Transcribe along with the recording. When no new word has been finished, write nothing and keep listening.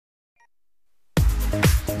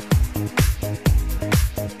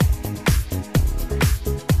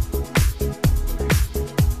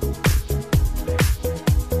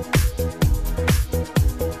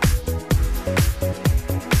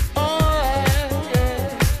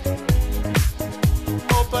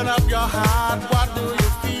your heart, what do you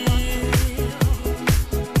feel?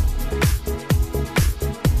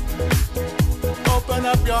 Open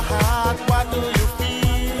up your heart, what do you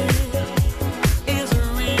feel? Is it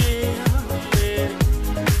real? Yeah.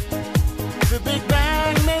 The Big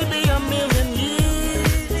Bang may be a million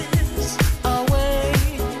years away,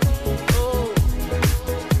 oh,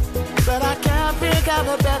 but I can't think of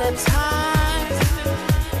a better time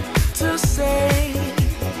to say,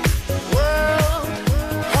 world,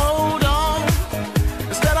 hold on.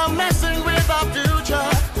 Instead of messing with our future,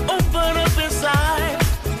 open up inside.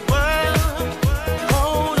 World,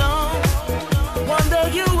 hold on. One day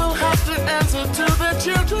you will have to answer to the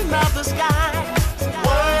children of the sky.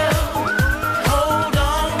 World, hold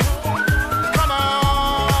on. Come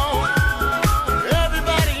on.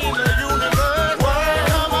 Everybody in the universe. World,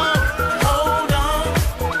 come on. Hold on.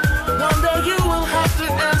 One day you will have to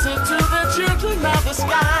answer to the children of the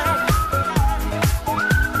sky.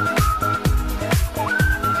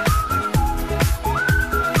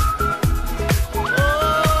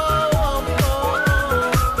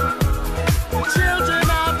 Children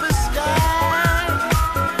of the sky.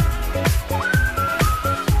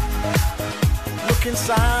 Look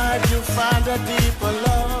inside, you'll find a deeper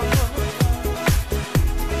love.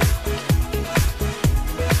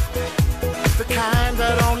 The kind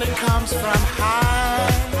that only comes from high.